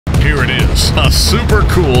here it is, a super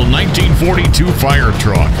cool 1942 fire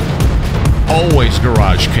truck. Always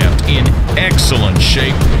garage kept in excellent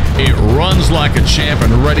shape. It runs like a champ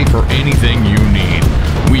and ready for anything you need.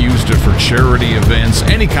 We used it for charity events,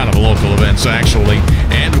 any kind of local events actually,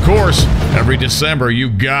 and of course, every December you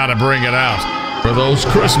gotta bring it out for those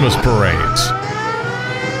Christmas parades.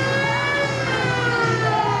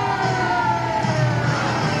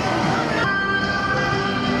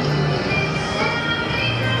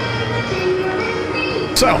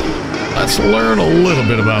 So, let's learn a little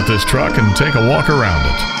bit about this truck and take a walk around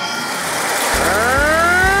it.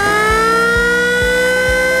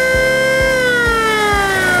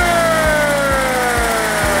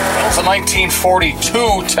 Well, it's a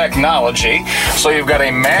 1942 technology, so you've got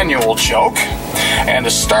a manual choke, and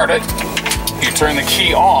to start it, you turn the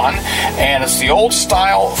key on, and it's the old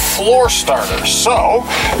style floor starter. So,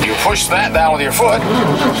 you push that down with your foot,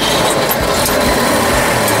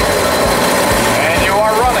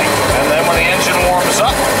 running, and then when the engine warms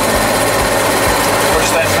up,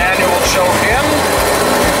 push that manual choke in,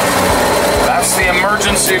 that's the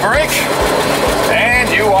emergency brake,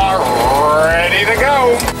 and you are ready to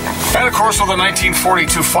go. And of course, with a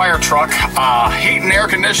 1942 fire truck, heat and air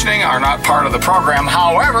conditioning are not part of the program.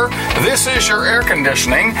 However, this is your air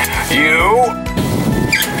conditioning. You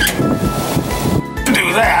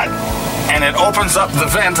do that, and it opens up the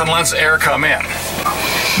vent and lets air come in.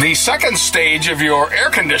 The second stage of your air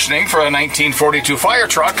conditioning for a 1942 fire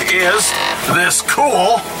truck is this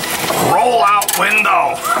cool roll-out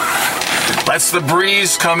window. Lets the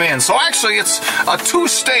breeze come in. So actually, it's a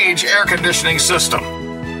two-stage air conditioning system.